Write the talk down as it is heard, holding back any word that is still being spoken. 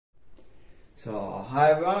So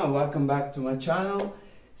hi everyone, welcome back to my channel.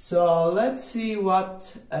 So let's see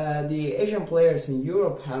what the Asian players in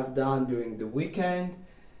Europe have done during the weekend.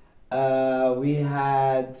 We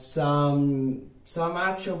had some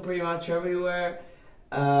action pretty much everywhere.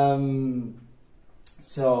 The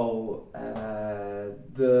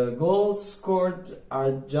goals scored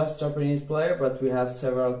are just Japanese players, but we have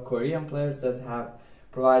several Korean players that have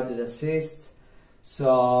provided assists.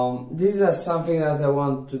 So this is something that I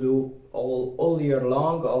want to do all year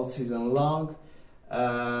long, all season long.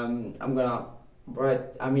 I'm gonna write,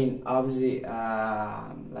 obviously,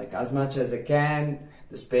 like as much as I can.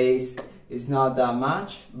 The space is not that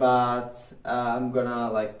much, but I'm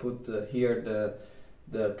gonna like put here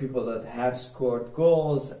the people that have scored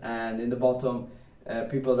goals, and in the bottom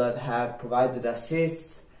people that have provided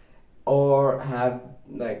assists or have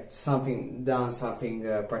like done something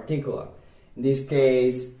particular. In this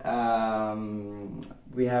case,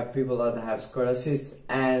 we have people that have scored assists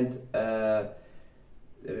and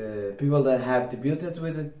people that have debuted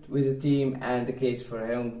with the team, and the case for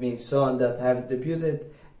Heung-Min that have debuted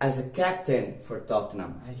as a captain for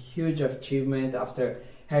Tottenham. A huge achievement after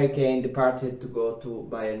Harry Kane departed to go to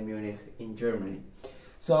Bayern Munich in Germany.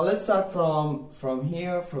 So let's start from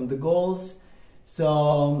here, from the goals.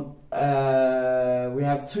 So we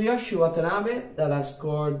have Tsuyoshi Watanabe that have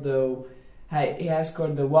scored he has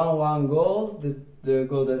scored the 1-1 goal, the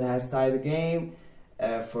goal that has tied the game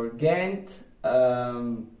for Ghent.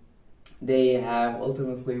 They have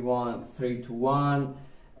ultimately won 3-1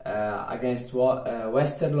 against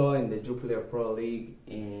Westerlo in the Jupiler Pro League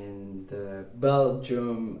in the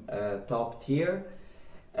Belgium top tier.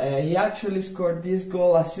 He actually scored this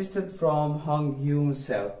goal assisted from Hwang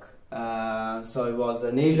himself. So it was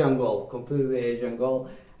an Asian goal, completely Asian goal,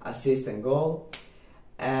 assist and goal.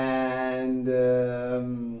 And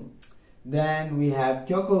then we have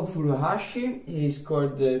Kyoko Furuhashi. He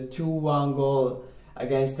scored the 2-1 goal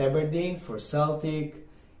against Aberdeen for Celtic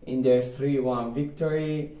in their 3-1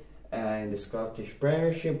 victory in the Scottish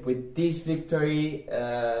Premiership. With this victory,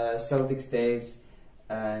 Celtic stays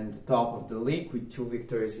at the top of the league with 2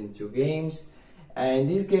 victories in 2 games. And in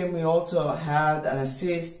this game we also had an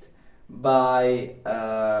assist by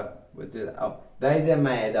Daichi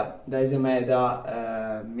Maeda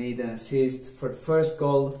made an assist for the first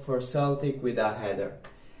goal for Celtic with a header.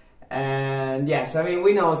 And yes,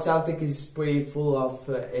 we know Celtic is pretty full of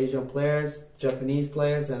Asian players, Japanese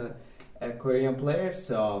players and Korean players,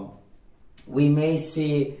 so we may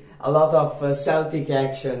see a lot of Celtic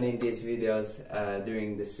action in these videos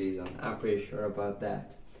during the season. I'm pretty sure about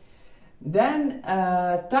that. Then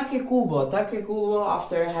Takefusa,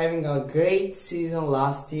 after having a great season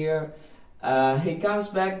last year, he comes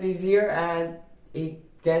back this year and he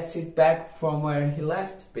gets it back from where he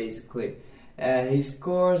left, basically. He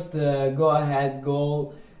scores the go-ahead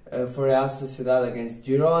goal for Real Sociedad against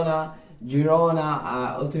Girona.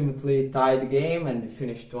 Girona ultimately tied the game and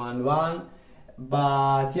finished 1-1.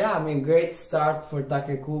 But yeah, great start for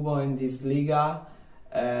Takefusa in this Liga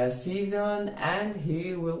season, and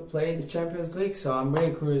he will play the Champions League. So I'm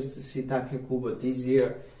really curious to see Takefusa this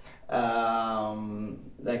year.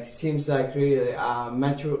 Seems like really a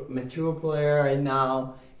mature player right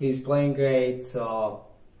now. He's playing great, so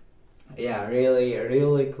yeah,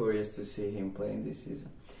 really curious to see him playing this season.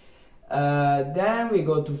 Then we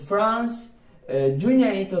go to France.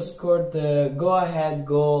 Junya Ito scored the go-ahead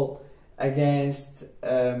goal against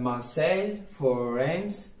Marseille for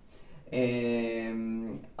Reims.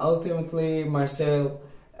 Ultimately, Marseille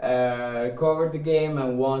recovered the game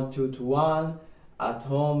and won 2-1 at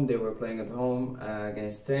home. They were playing at home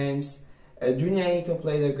against Reims. Junya Ito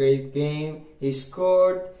played a great game. He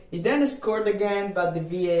scored. He then scored again, but the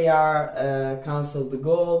VAR cancelled the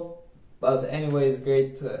goal. But anyways,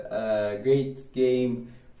 great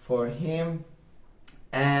game for him.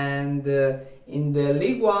 And in the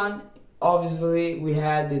League One, obviously we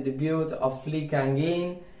had the debut of Kang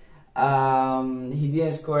In. He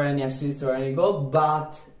didn't score any assist or any goal,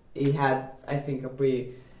 but he had, I think, a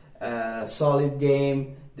pretty solid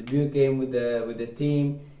game, debut game with the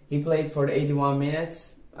team. He played for 81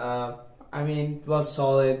 minutes. It was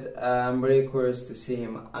solid. I'm really curious to see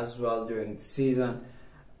him as well during the season.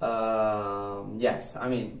 Yes,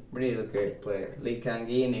 really great player. Kang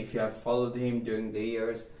In, if you have followed him during the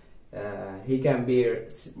years, he can be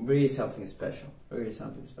really something special.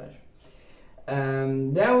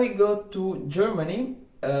 Then we go to Germany.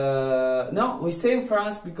 No, we stay in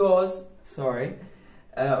France because,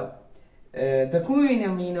 Takumi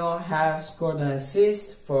Minamino have scored an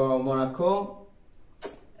assist for Monaco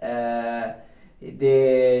in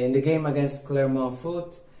the game against Clermont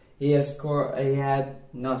Foot. He had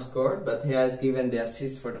not scored, but he has given the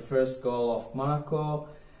assist for the first goal of Monaco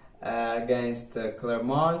against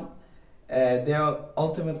Clermont. They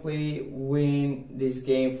ultimately win this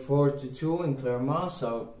game 4-2 in Clermont,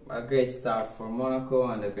 so a great start for Monaco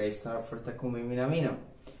and a great start for Takumi Minamino.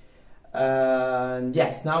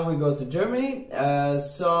 Yes, now we go to Germany.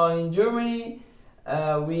 So in Germany,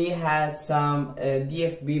 we had some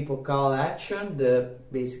DFB Pokal action,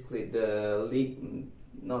 basically the league,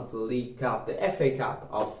 not the League Cup, the FA Cup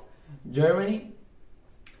of Germany.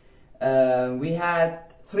 We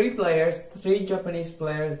had three Japanese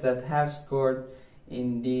players that have scored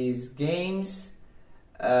in these games.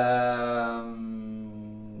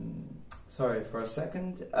 Sorry for a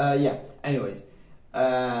second. Yeah, anyways.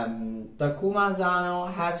 Takuma Asano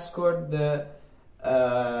have scored the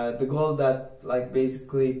goal that like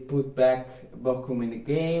basically put back Bochum in the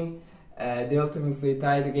game. They ultimately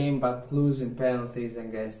tied the game but lose in penalties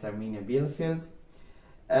against Arminia Bielefeld.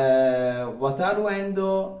 Wataru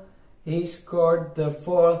Endo, he scored the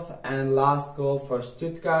fourth and last goal for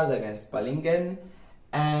Stuttgart against Balingen,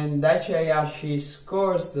 and Daichi Hayashi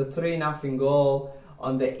scores the 3-0 goal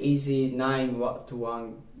on the easy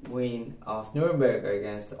 9-1 win of Nuremberg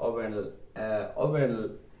against Oberneuland.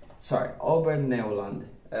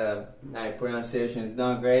 My pronunciation is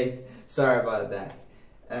not great, sorry about that.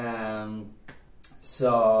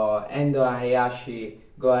 So Endo and Hayashi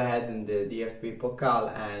go ahead in the DFB Pokal,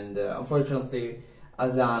 and unfortunately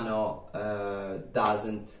Asano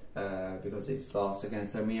doesn't, because it's lost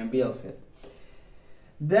against Arminia Bielefeld.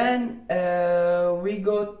 Then we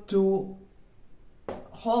go to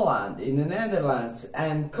Holland, in the Netherlands,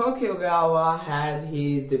 and Koki Ogawa had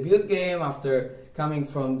his debut game after coming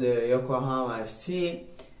from the Yokohama FC,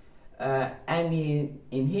 and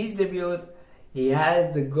in his debut he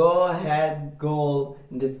has the go-ahead goal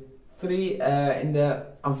in the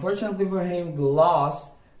unfortunately for him the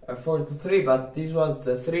loss 4-3, but this was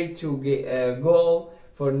the 3-2 goal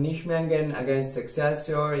for Nijmegen against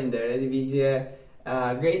Excelsior in the Eredivisie.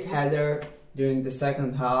 Great header during the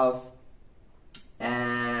second half.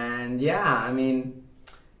 And yeah, I mean,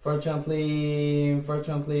 fortunately,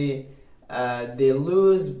 they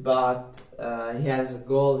lose, but he has a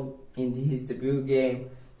goal in his debut game.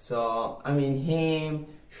 So I mean, him,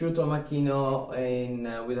 Shuto, Machino,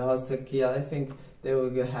 with Hostel Kiel, I think they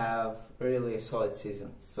will have really a solid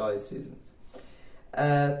season.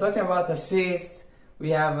 Talking about assists,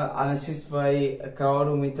 we have an assist by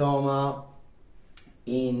Kaoru Mitoma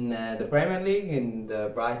in the Premier League, in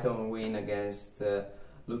the Brighton win against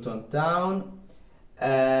Luton Town,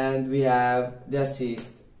 and we have the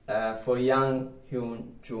assist for Yang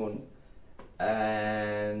Hyun-jun,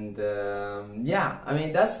 and yeah, I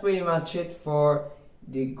mean that's pretty much it for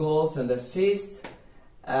the goals and assists.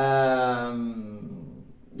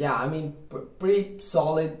 Yeah, I mean pretty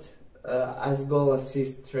solid as goal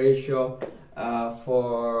assist ratio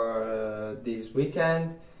for this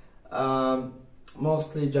weekend.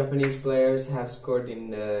 Mostly Japanese players have scored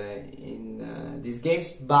in these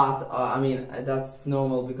games, but I mean that's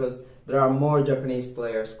normal because there are more Japanese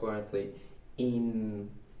players currently in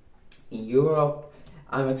Europe.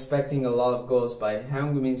 I'm expecting a lot of goals by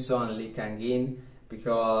Heung-Min and Lee Kang In,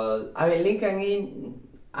 because I mean Lee Kang In,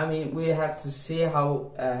 I mean we have to see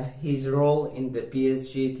how his role in the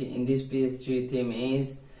this PSG team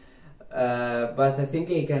is, but I think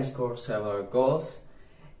he can score several goals.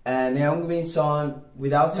 And Heung-Min Son,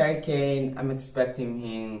 without Harry Kane, I'm expecting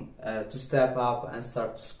him to step up and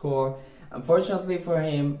start to score. Unfortunately for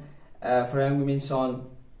him, for Heung-Min Son,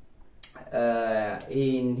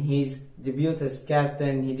 in his debut as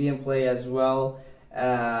captain, he didn't play as well.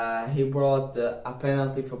 He brought a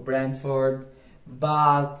penalty for Brentford,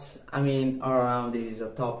 but I mean, all around he's a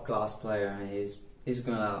top class player, and he's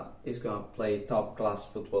gonna play top class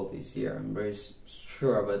football this year. I'm very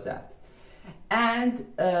sure about that. And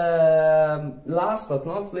last but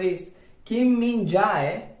not least,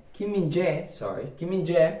 Min-Jae,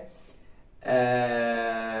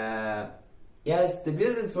 yes,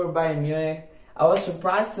 debuted for Bayern Munich. I was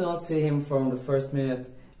surprised to not see him from the first minute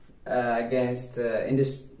against in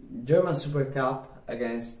this German Super Cup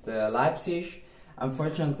against Leipzig.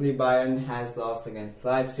 Unfortunately, Bayern has lost against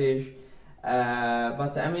Leipzig,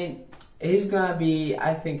 but I mean, I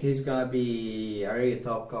think he's gonna be a really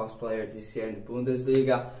top class player this year in the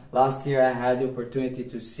Bundesliga. Last year I had the opportunity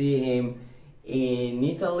to see him in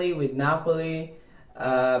Italy with Napoli.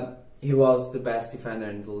 He was the best defender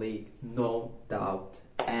in the league, no doubt.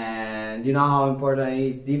 And you know how important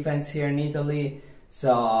is defense here in Italy.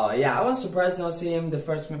 So yeah, I was surprised not see him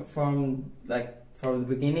from the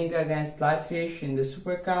beginning against Leipzig in the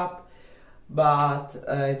Super Cup. but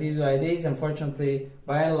it is what it is. Unfortunately,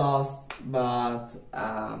 Bayern lost, but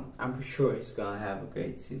I'm sure he's gonna have a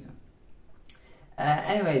great season.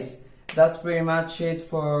 Anyways, that's pretty much it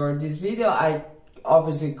for this video. I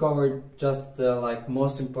obviously covered just the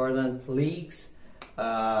most important leagues,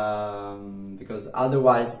 because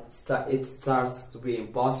otherwise it starts to be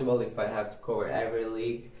impossible if I have to cover every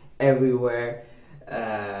league everywhere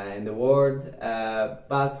in the world.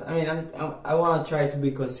 But I mean, I want to try to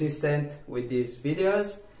be consistent with these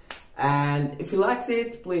videos, and if you liked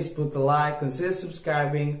it, please put a like, consider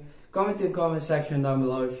subscribing, comment in the comment section down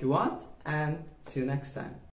below if you want, and see you next time.